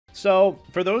So,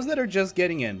 for those that are just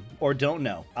getting in or don't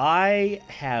know, I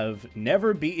have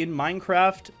never beaten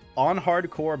Minecraft on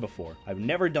hardcore before. I've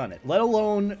never done it, let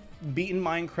alone beaten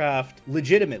Minecraft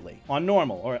legitimately on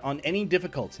normal or on any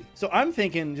difficulty. So I'm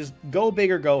thinking just go big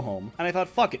or go home. And I thought,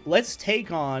 fuck it, let's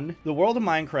take on the world of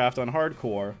Minecraft on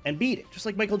hardcore and beat it, just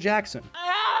like Michael Jackson.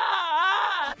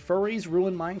 Furries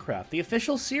ruin Minecraft, the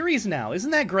official series now.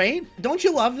 Isn't that great? Don't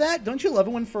you love that? Don't you love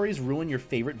it when furries ruin your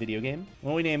favorite video game?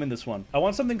 What are we naming this one? I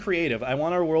want something creative. I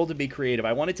want our world to be creative.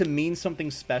 I want it to mean something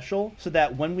special so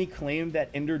that when we claim that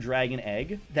Ender Dragon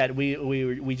egg, that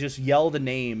we just yell the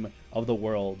name of the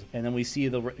world, and then we see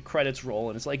the credits roll,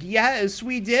 and it's like, yes,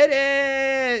 we did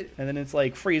it! And then it's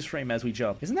like freeze frame as we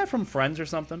jump. Isn't that from Friends or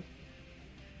something?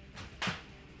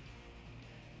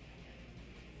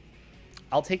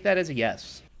 I'll take that as a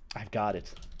yes. I've got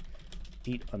it.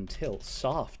 Eat until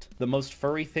soft. The most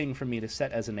furry thing for me to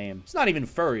set as a name. It's not even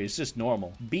furry, it's just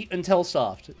normal. Beat until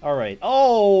soft. All right.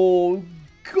 Oh,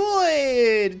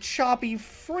 good! Choppy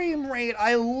frame rate.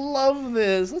 I love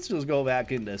this. Let's just go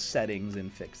back into settings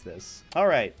and fix this. All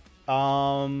right.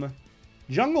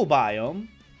 Jungle biome.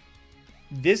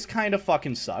 This kind of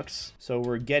fucking sucks. So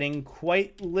we're getting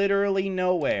quite literally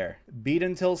nowhere. Beat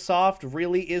until soft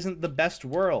really isn't the best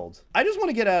world. I just want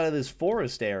to get out of this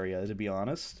forest area, to be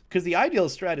honest. Because the ideal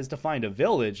strat is to find a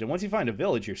village, and once you find a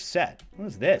village, you're set. What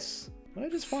is this? What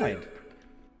did I just find?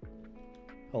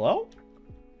 Hello?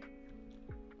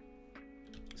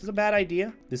 Is this a bad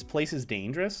idea? This place is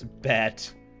dangerous?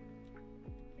 Bet.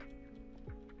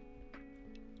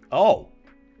 Oh.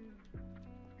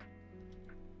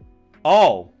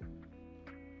 Oh.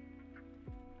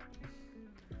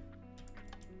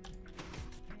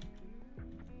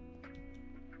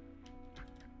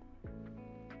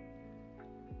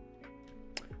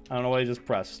 I don't know what I just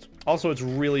pressed. Also, it's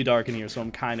really dark in here, so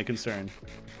I'm kind of concerned.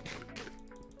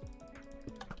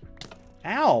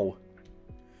 Ow.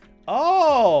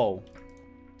 Oh.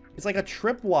 It's like a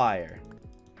tripwire.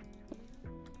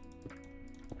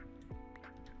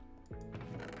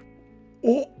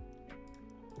 Oh.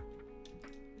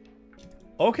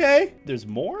 Okay, there's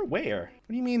more? Where? What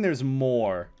do you mean there's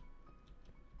more?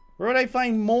 Where would I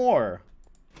find more?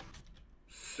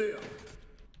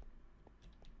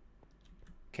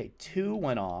 Okay, 2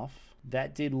 went off.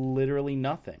 That did literally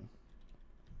nothing.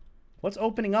 What's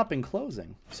opening up and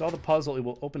closing? Saw the puzzle, it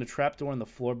will open a trapdoor on the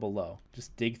floor below.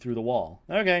 Just dig through the wall.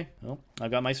 Okay, well, I've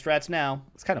got my strats now.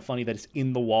 It's kind of funny that it's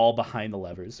in the wall behind the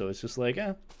levers, so it's just like,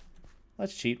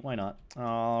 let's cheat, why not?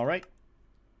 All right,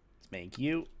 let's make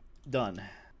you. Done.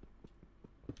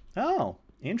 Oh,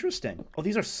 interesting. Oh,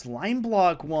 these are slime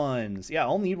block ones. Yeah,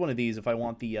 I'll need one of these if I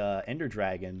want the Ender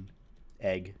Dragon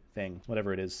egg thing.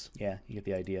 Whatever it is. Yeah, you get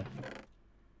the idea.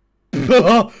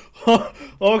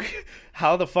 Okay.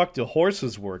 How the fuck do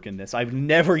horses work in this? I've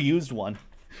never used one.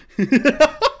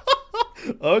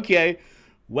 Okay.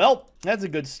 Well, that's a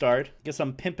good start. Guess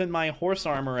I'm pimping my horse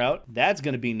armor out. That's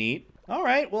gonna be neat. All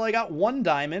right, well, I got 1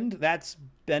 diamond. That's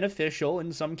beneficial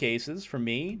in some cases for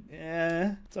me.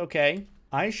 It's okay.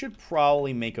 I should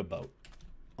probably make a boat.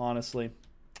 Honestly,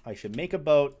 I should make a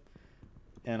boat,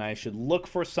 and I should look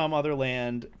for some other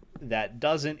land that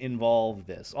doesn't involve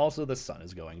this. Also, the sun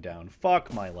is going down.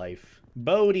 Fuck my life.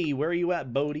 Bodie, where are you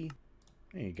at, Bodie?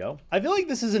 There you go. I feel like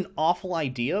this is an awful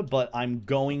idea, but I'm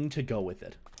going to go with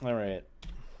it. All right.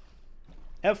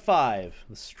 F5,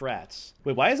 the strats.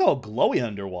 Wait, why is it all glowy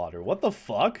underwater? What the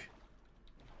fuck?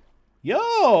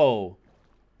 Yo!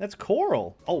 That's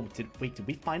coral. Oh, did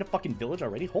we find a fucking village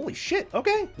already? Holy shit.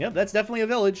 Okay. Yep, that's definitely a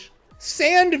village.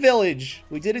 Sand village.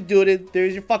 We did it, dude.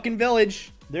 There's your fucking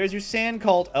village. There's your sand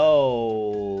cult.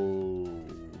 Oh.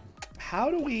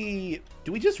 How do we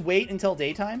just wait until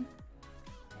daytime?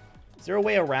 Is there a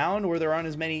way around where there aren't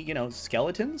as many, you know,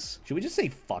 skeletons? Should we just say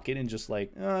fuck it and just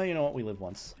like, you know what, we live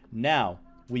once. Now,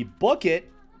 we book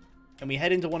it, and we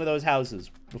head into one of those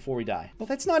houses before we die. Well,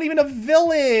 that's not even a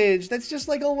village. That's just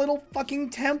like a little fucking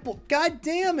temple. God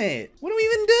damn it. What do we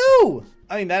even do?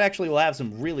 I mean, that actually will have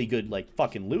some really good, like,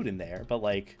 fucking loot in there. But,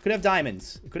 like, could have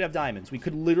diamonds. It could have diamonds. We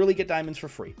could literally get diamonds for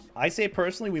free. I say,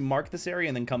 personally, we mark this area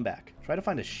and then come back. Try to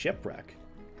find a shipwreck.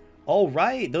 Oh,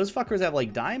 right. Those fuckers have,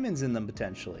 like, diamonds in them,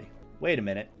 potentially. Wait a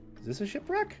minute. Is this a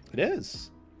shipwreck? It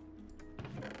is.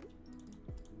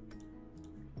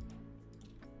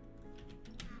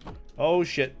 Oh,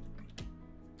 shit.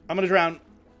 I'm gonna drown.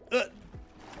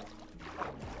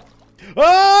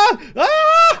 Ah!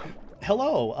 Ah!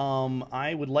 Hello.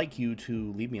 I would like you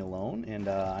to leave me alone, and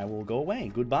I will go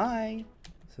away. Goodbye.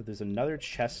 So there's another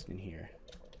chest in here.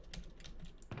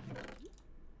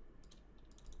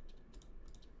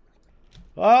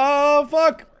 Oh,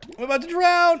 fuck! I'm about to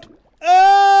drown!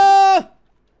 Ah!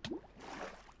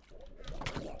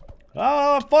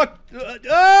 Oh, fuck.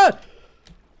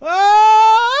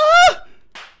 Ah!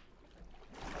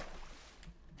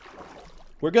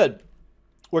 We're good.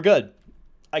 We're good.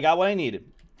 I got what I needed.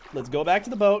 Let's go back to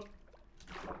the boat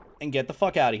and get the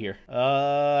fuck out of here.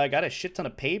 I got a shit ton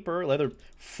of paper, leather,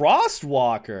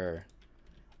 Frostwalker.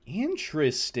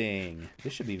 Interesting.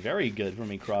 This should be very good for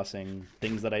me crossing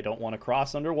things that I don't want to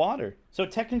cross underwater. So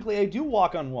technically I do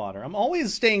walk on water. I'm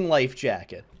always staying life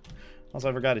jacket. Also,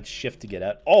 I forgot it's shift to get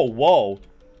out. Oh, whoa.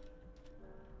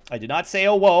 I did not say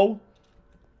oh, whoa.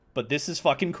 But this is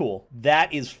fucking cool.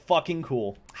 That is fucking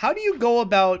cool. How do you go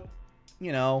about,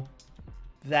 you know,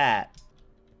 that?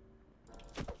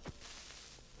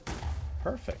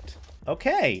 Perfect.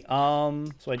 Okay,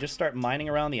 so I just start mining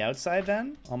around the outside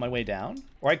then, on my way down?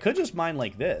 Or I could just mine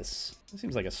like this. This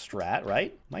seems like a strat,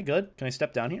 right? Am I good? Can I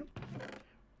step down here?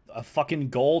 A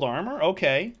fucking gold armor?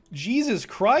 Okay. Jesus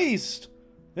Christ!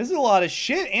 This is a lot of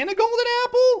shit, and a golden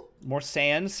apple? More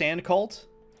sand cult.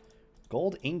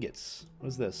 Gold ingots. What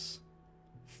is this?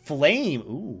 Flame,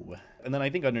 ooh. And then I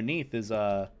think underneath is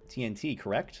TNT,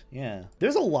 correct? Yeah.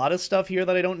 There's a lot of stuff here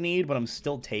that I don't need, but I'm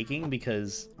still taking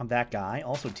because I'm that guy.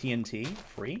 Also TNT,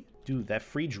 free. Dude, that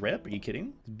free drip, are you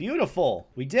kidding? It's beautiful.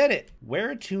 We did it.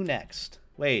 Where to next?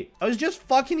 Wait, I was just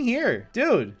fucking here.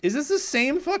 Dude, is this the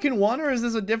same fucking one or is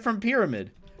this a different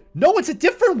pyramid? No, it's a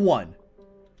different one.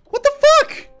 What the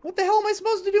fuck? What the hell am I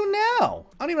supposed to do now?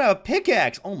 I don't even have a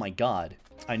pickaxe. Oh my God.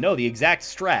 I know the exact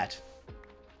strat.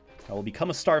 I will become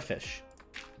a starfish.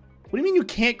 What do you mean you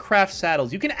can't craft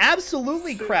saddles? You can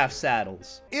absolutely craft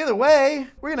saddles. Either way,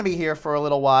 we're gonna be here for a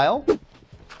little while.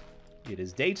 It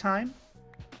is daytime.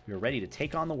 We're ready to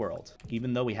take on the world,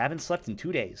 even though we haven't slept in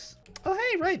 2 days. Oh,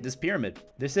 hey, right, this pyramid.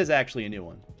 This is actually a new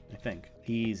one, I think.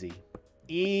 Easy.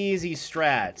 Easy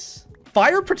strats.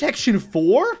 Fire protection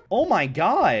 4? Oh my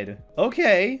God.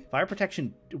 Okay. Fire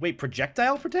protection, wait,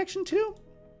 projectile protection 2?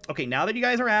 Okay, now that you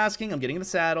guys are asking, I'm getting the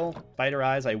saddle. Spider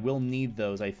eyes, I will need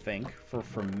those, I think, for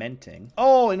fermenting.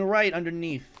 Oh, and right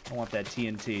underneath, I want that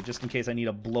TNT, just in case I need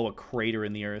to blow a crater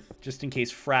in the earth. Just in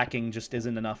case fracking just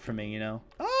isn't enough for me, you know?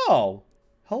 Oh,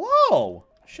 hello.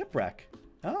 Shipwreck.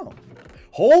 Oh.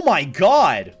 Oh my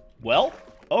God. Well,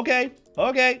 okay.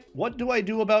 Okay, what do I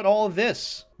do about all of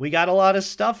this? We got a lot of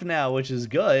stuff now, which is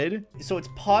good. So it's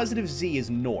positive Z is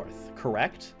north,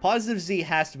 correct? Positive Z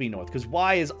has to be north, because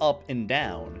Y is up and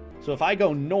down. So if I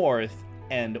go north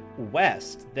and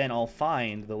west, then I'll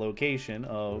find the location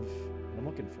of what I'm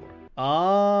looking for.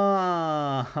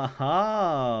 Oh.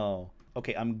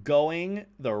 Okay, I'm going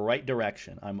the right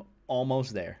direction. I'm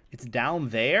almost there. It's down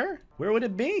there? Where would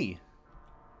it be?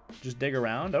 Just dig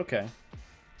around? Okay.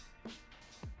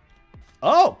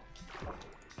 Oh!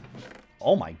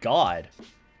 Oh my God.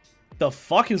 The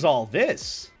fuck is all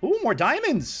this? Ooh, more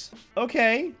diamonds!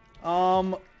 Okay.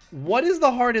 What is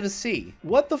the Heart of the Sea?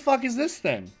 What the fuck is this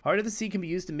thing? Heart of the Sea can be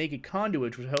used to make a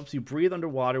conduit which helps you breathe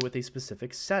underwater with a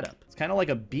specific setup. It's kind of like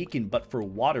a beacon, but for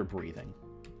water breathing.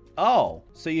 Oh,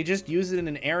 so you just use it in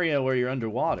an area where you're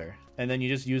underwater, and then you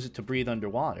just use it to breathe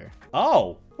underwater.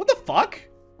 Oh, what the fuck?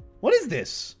 What is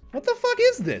this? What the fuck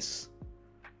is this?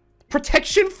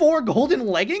 Protection 4 golden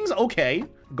leggings? Okay.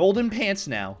 Golden pants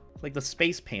now. Like the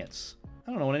space pants.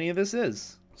 I don't know what any of this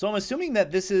is. So I'm assuming that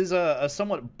this is a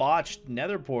somewhat botched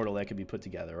nether portal that could be put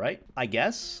together, right? I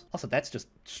guess. Also, that's just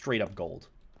straight up gold.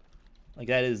 Like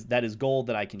that is gold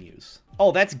that I can use.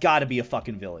 Oh, that's gotta be a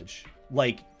fucking village.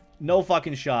 Like, no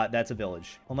fucking shot, that's a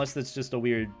village. Unless that's just a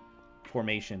weird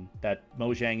formation that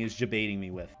Mojang is debating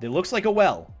me with. It looks like a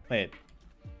well. Wait.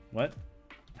 What?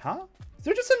 Huh? Is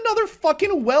there just another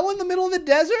fucking well in the middle of the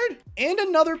desert? And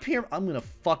another pyramid? I'm gonna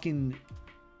fucking...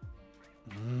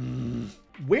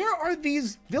 Where are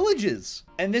these villages?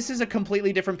 And this is a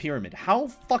completely different pyramid. How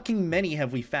fucking many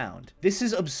have we found? This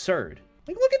is absurd.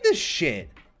 Like, look at this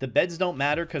shit. The beds don't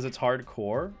matter because it's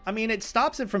hardcore. I mean, it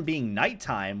stops it from being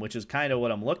nighttime, which is kind of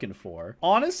what I'm looking for.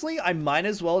 Honestly, I might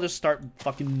as well just start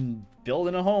fucking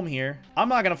building a home here. I'm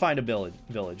not gonna find a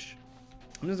village.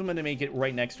 I'm just gonna make it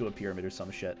right next to a pyramid or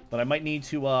some shit. But I might need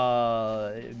to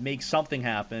make something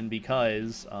happen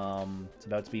because it's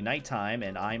about to be nighttime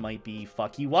and I might be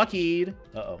fucky-wuckied.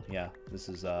 Uh-oh, yeah. This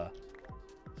is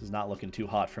not looking too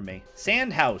hot for me.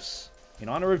 Sand house, in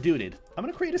honor of Duded. I'm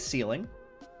gonna create a ceiling.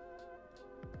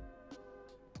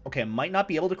 Okay, I might not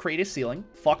be able to create a ceiling.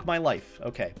 Fuck my life.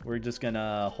 Okay, we're just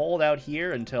gonna hold out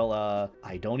here until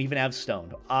I don't even have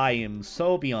stone. I am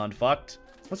so beyond fucked.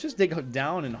 Let's just dig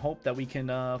down and hope that we can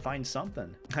find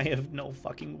something. I have no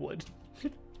fucking wood.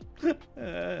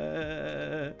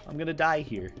 I'm gonna die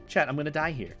here. Chat, I'm gonna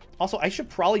die here. Also, I should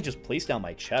probably just place down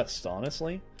my chest,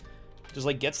 honestly. Just,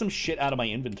 like, get some shit out of my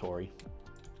inventory.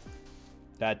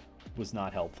 That was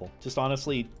not helpful. Just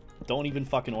honestly, don't even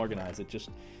fucking organize it.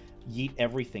 Just yeet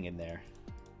everything in there.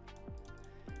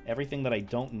 Everything that I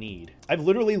don't need. I've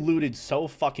literally looted so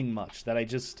fucking much that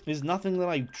there's nothing that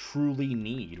I truly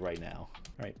need right now.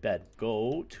 All right, bed.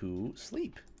 Go to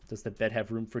sleep. Does the bed have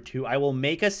room for 2? I will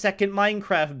make a second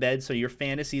Minecraft bed so your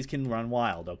fantasies can run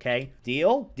wild, okay?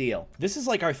 Deal? Deal. This is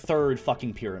like our 3rd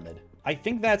fucking pyramid. I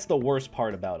think that's the worst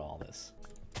part about all this.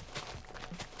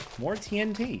 More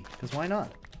TNT, because why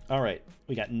not? All right,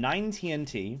 we got 9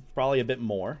 TNT, probably a bit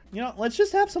more. You know, let's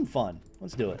just have some fun.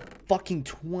 Let's do it. Fucking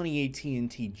 28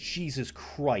 TNT, Jesus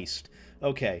Christ.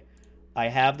 Okay, I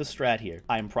have the strat here.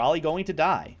 I'm probably going to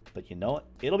die, but you know what?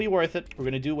 It'll be worth it. We're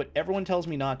gonna do what everyone tells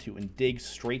me not to and dig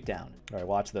straight down. All right,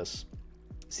 watch this.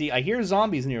 See, I hear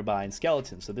zombies nearby and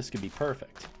skeletons, so this could be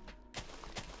perfect.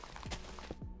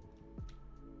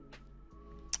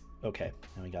 Okay,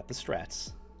 now we got the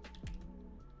strats.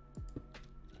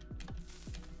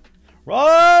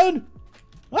 Run!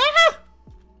 Ah!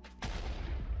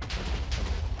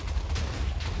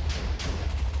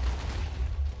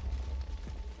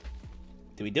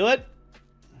 Did we do it?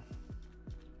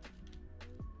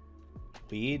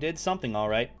 We did something, all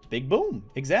right. Big boom.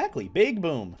 Exactly. Big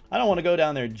boom. I don't want to go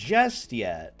down there just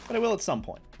yet, but I will at some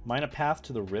point. Mine a path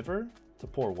to the river to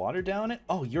pour water down it.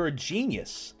 Oh, you're a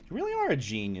genius. You really are a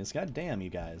genius. God damn, you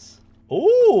guys.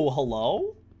 Oh,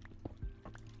 hello?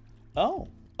 Oh.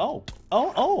 Oh,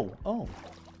 oh, oh, oh.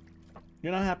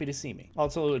 You're not happy to see me.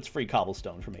 Also, it's free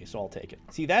cobblestone for me, so I'll take it.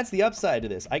 See, that's the upside to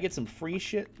this. I get some free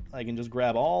shit I can just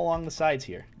grab all along the sides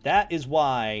here. That is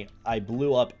why I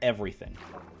blew up everything.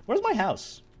 Where's my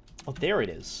house? Oh, there it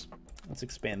is. Let's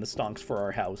expand the stonks for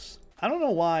our house. I don't know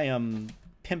why I'm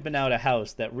pimping out a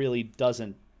house that really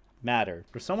doesn't matter.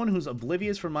 For someone who's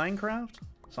oblivious for Minecraft,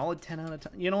 solid 10 out of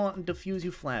 10. You know what? Diffuse,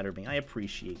 you flatter me. I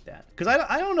appreciate that. Because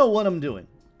I don't know what I'm doing.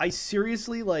 I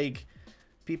seriously, like,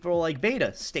 people are like,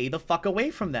 Beta, stay the fuck away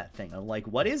from that thing. I'm like,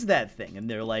 what is that thing? And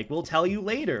they're like, we'll tell you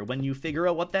later when you figure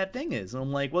out what that thing is. And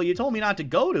I'm like, well, you told me not to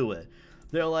go to it.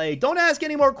 They're like, don't ask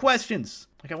any more questions.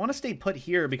 Like, I want to stay put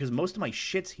here because most of my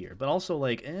shit's here. But also,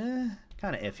 like,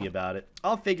 kind of iffy about it.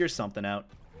 I'll figure something out.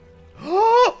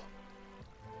 Oh!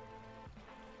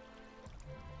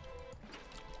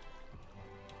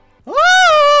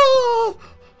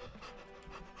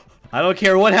 I don't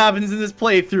care what happens in this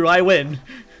playthrough, I win.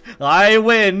 I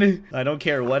win. I don't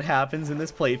care what happens in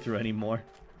this playthrough anymore.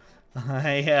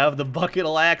 I have the bucket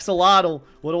of axolotl.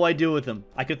 What do I do with him?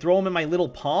 I could throw him in my little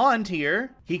pond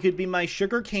here. He could be my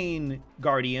sugarcane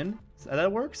guardian. Is that how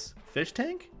that works? Fish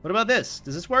tank? What about this?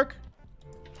 Does this work?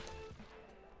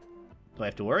 Do I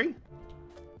have to worry?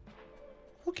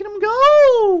 Look at him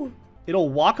go. It'll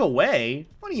walk away?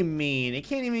 What do you mean? It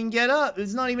can't even get up.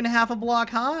 It's not even half a block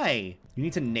high. You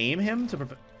need to name him to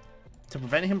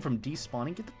prevent him from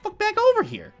despawning. Get the fuck back over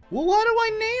here. Well, why do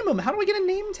I name him? How do I get a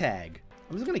name tag?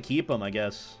 I'm just gonna keep him, I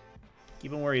guess.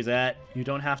 Keep him where he's at. You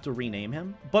don't have to rename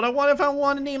him. But what if I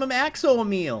want to name him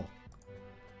Axo-Emil?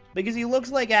 Because he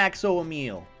looks like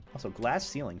Axo-Emil. Also, glass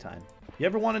ceiling time. You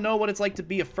ever want to know what it's like to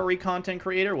be a furry content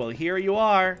creator? Well, here you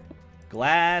are.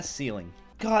 Glass ceiling.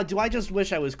 God, do I just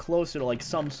wish I was closer to, like,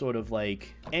 some sort of,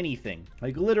 like, anything.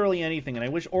 Like, literally anything, and I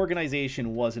wish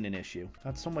organization wasn't an issue.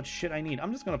 Got so much shit I need.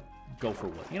 I'm just gonna go for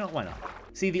wood. You know, why not?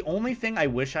 See, the only thing I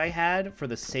wish I had for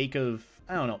the sake of,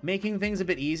 I don't know, making things a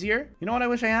bit easier, you know what I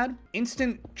wish I had?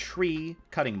 Instant tree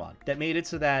cutting mod that made it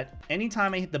so that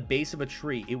anytime I hit the base of a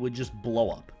tree, it would just blow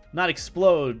up. Not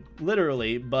explode,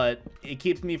 literally, but it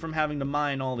keeps me from having to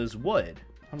mine all this wood.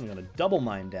 I'm gonna double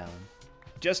mine down.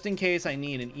 Just in case I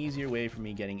need an easier way for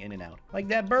me getting in and out. Like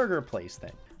that burger place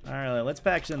thing. All right, let's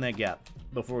patch in that gap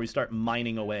before we start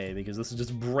mining away, because this is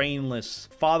just brainless,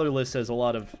 fatherless, as a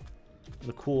lot of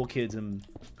the cool kids in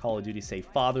Call of Duty say,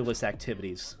 fatherless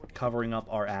activities, covering up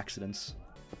our accidents.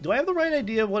 Do I have the right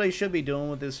idea of what I should be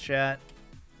doing with this chat?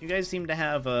 You guys seem to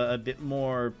have a bit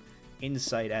more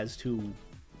insight as to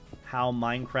how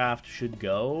Minecraft should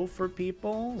go for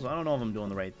people, so I don't know if I'm doing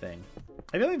the right thing.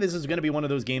 I feel like this is going to be one of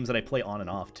those games that I play on and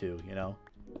off too, you know?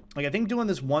 Like, I think doing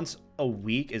this once a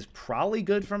week is probably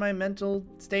good for my mental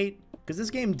state, because this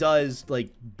game does, like,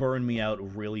 burn me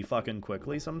out really fucking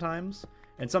quickly sometimes.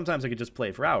 And sometimes I could just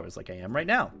play for hours, like I am right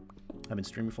now. I've been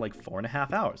streaming for like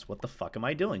 4.5 hours. What the fuck am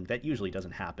I doing? That usually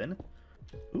doesn't happen.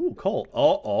 Ooh, coal.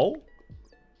 Oh.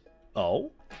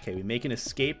 Okay, we make an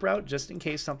escape route just in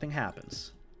case something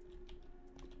happens.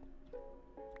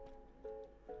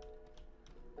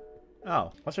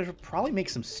 Oh, I should probably make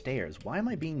some stairs. Why am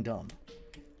I being dumb?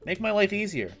 Make my life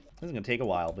easier. This is gonna take a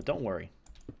while, but don't worry.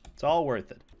 It's all worth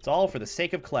it. It's all for the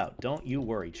sake of clout. Don't you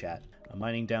worry, chat. I'm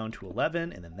mining down to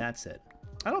 11, and then that's it.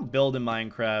 I don't build in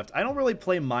Minecraft. I don't really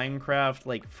play Minecraft,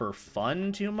 like, for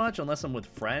fun too much, unless I'm with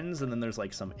friends, and then there's,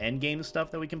 like, some endgame stuff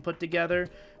that we can put together.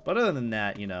 But other than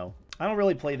that, you know, I don't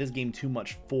really play this game too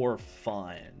much for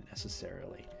fun,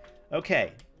 necessarily.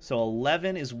 Okay, so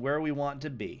 11 is where we want to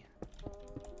be.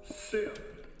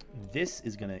 This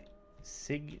is going to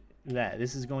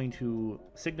this is going to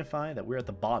signify that we're at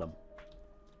the bottom.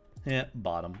 Yeah,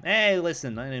 bottom. Hey,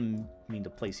 listen, I didn't mean to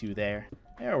place you there.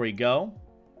 There we go.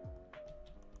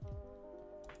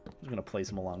 I'm just going to place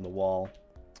them along the wall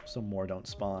so more don't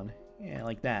spawn. Yeah,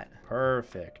 like that.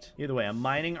 Perfect. Either way, I'm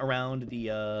mining around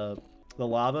the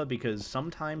lava because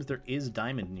sometimes there is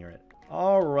diamond near it.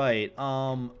 All right,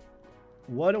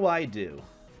 what do I do?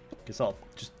 Guess I'll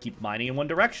just keep mining in one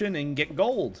direction and get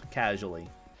gold casually.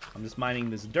 I'm just mining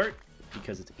this dirt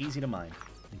because it's easy to mine.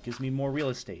 It gives me more real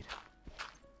estate.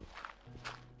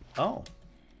 Oh.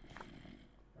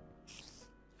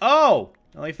 Oh!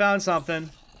 Well, we found something.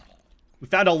 We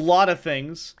found a lot of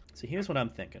things. So here's what I'm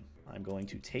thinking. I'm going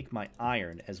to take my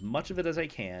iron, as much of it as I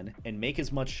can, and make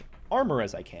as much armor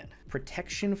as I can.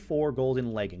 Protection 4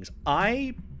 golden leggings.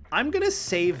 I'm going to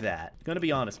save that. I'm going to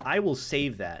be honest. I will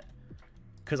save that.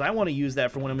 Because I want to use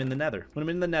that for when I'm in the nether. When I'm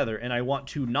in the nether and I want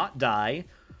to not die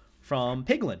from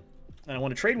piglin. And I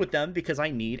want to trade with them because I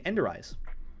need ender eyes.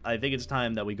 I think it's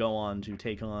time that we go on to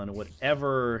take on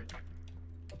whatever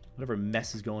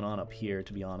mess is going on up here,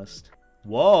 to be honest.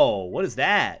 Whoa, what is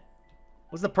that?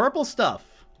 What's the purple stuff?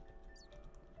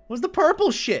 What's the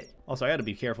purple shit? Also, I gotta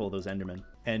be careful of those endermen.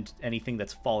 And anything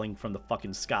that's falling from the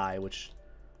fucking sky, which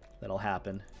that'll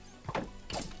happen.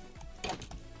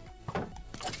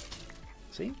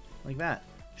 See? Like that.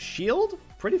 Shield?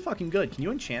 Pretty fucking good. Can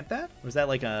you enchant that? Or is that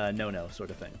like a no-no sort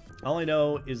of thing? All I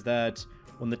know is that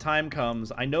when the time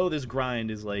comes, I know this grind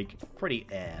is like pretty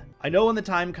eh. I know when the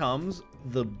time comes,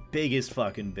 the biggest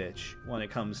fucking bitch when it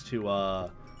comes to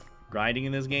grinding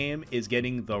in this game is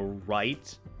getting the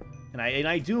right, and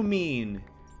I do mean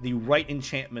the right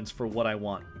enchantments for what I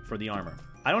want for the armor.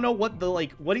 I don't know what the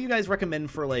what do you guys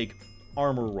recommend for like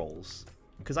armor rolls?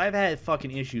 Because I've had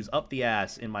fucking issues up the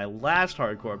ass in my last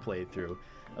hardcore playthrough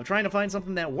of trying to find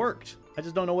something that worked. I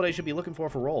just don't know what I should be looking for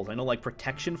rolls. I know like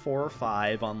protection 4 or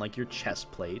 5 on like your chest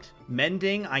plate.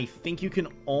 Mending, I think you can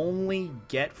only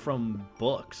get from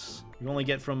books. You only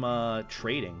get from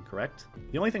trading, correct?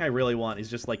 The only thing I really want is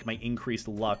just like my increased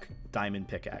luck diamond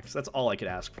pickaxe. That's all I could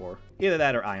ask for. Either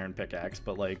that or iron pickaxe,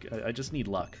 but like I just need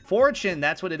luck. Fortune,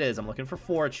 that's what it is. I'm looking for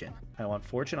fortune. I want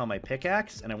fortune on my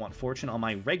pickaxe and I want fortune on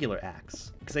my regular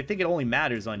axe. Because I think it only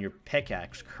matters on your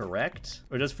pickaxe, correct?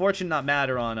 Or does fortune not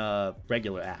matter on a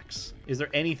regular axe? Is there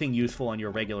anything useful on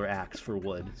your regular axe for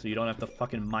wood so you don't have to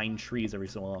fucking mine trees every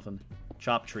so often?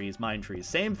 Chop trees, mine trees.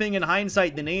 Same thing in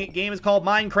hindsight. The game is called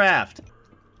Minecraft.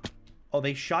 Oh,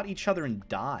 they shot each other and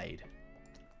died.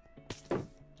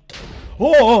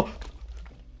 Oh!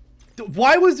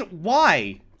 Why?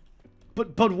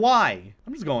 But why?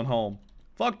 I'm just going home.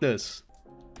 Fuck this.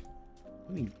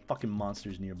 I need fucking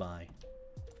monsters nearby.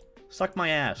 Suck my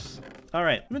ass.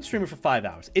 Alright, I've been streaming for 5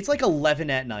 hours. It's like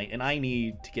 11 at night, and I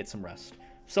need to get some rest.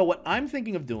 So what I'm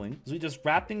thinking of doing is we just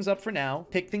wrap things up for now,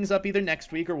 pick things up either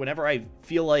next week or whenever I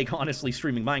feel like honestly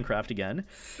streaming Minecraft again.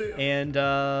 And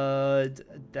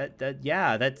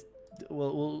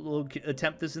we'll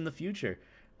attempt this in the future.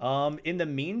 In the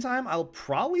meantime, I'll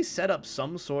probably set up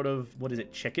some sort of,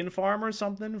 chicken farm or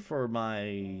something for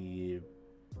my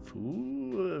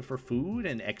food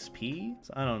and XP.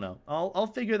 So I don't know. I'll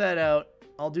figure that out.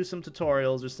 I'll do some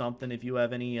tutorials or something if you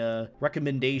have any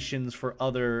recommendations for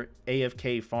other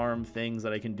AFK farm things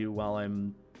that I can do while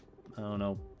I'm, I don't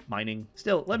know, mining.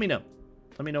 Still, let me know.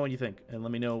 Let me know what you think, and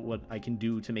let me know what I can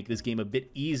do to make this game a bit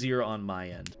easier on my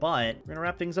end. But we're gonna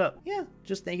wrap things up. Yeah,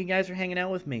 just thank you guys for hanging out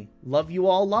with me. Love you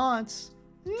all lots.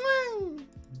 Mwah!